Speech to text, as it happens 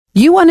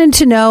You wanted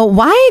to know,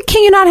 why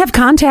can you not have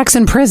contacts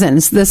in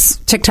prisons? This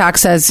TikTok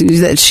says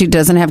that she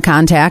doesn't have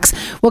contacts.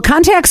 Well,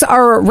 contacts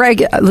are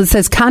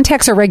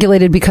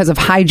regulated because of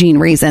hygiene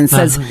reasons,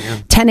 says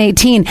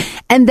 1018.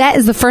 And that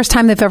is the first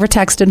time they've ever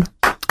texted.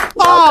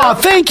 Oh,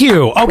 thank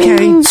you.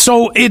 Okay,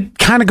 so it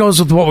kind of goes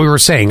with what we were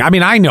saying. I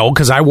mean, I know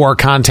because I wore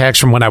contacts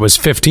from when I was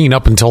 15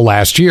 up until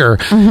last year,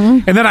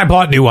 and then I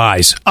bought new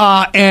eyes.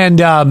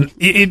 There's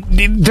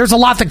a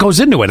lot that goes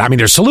into it. I mean,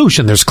 there's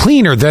solution, there's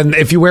cleaner. Then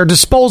if you wear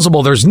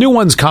disposable, there's new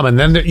ones coming.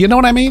 Then you know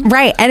what I mean?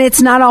 Right, and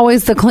it's not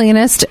always the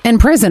cleanest in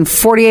prison.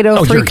 4803.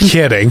 Oh, you're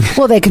kidding.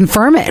 Well, they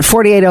confirm it.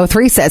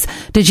 4803 says,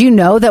 did you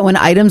know that when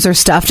items are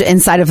stuffed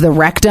inside of the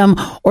rectum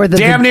or the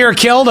damn near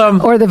killed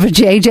them or the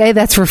vajayjay,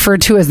 that's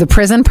referred to as the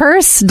prison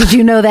purse? Did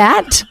you know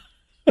that?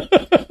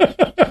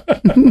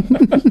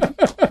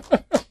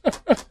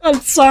 I'm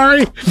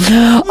sorry.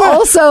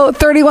 Also,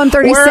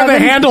 3137. Where are the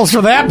handles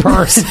for that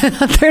purse?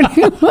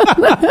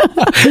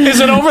 31. Is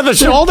it over the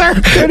shoulder?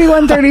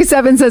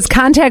 3137 says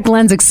contact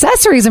lens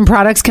accessories and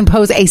products can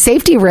pose a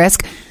safety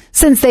risk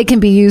since they can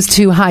be used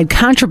to hide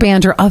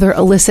contraband or other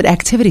illicit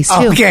activities,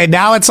 too. Okay,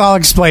 now it's all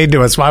explained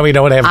to us why we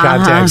don't have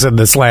contacts in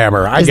the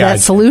slammer. Is that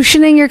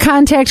solution in your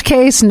contact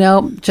case?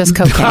 Nope, just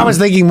cocaine. I was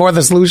thinking more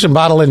the solution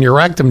bottle in your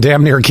rectum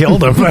damn near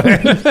killed him.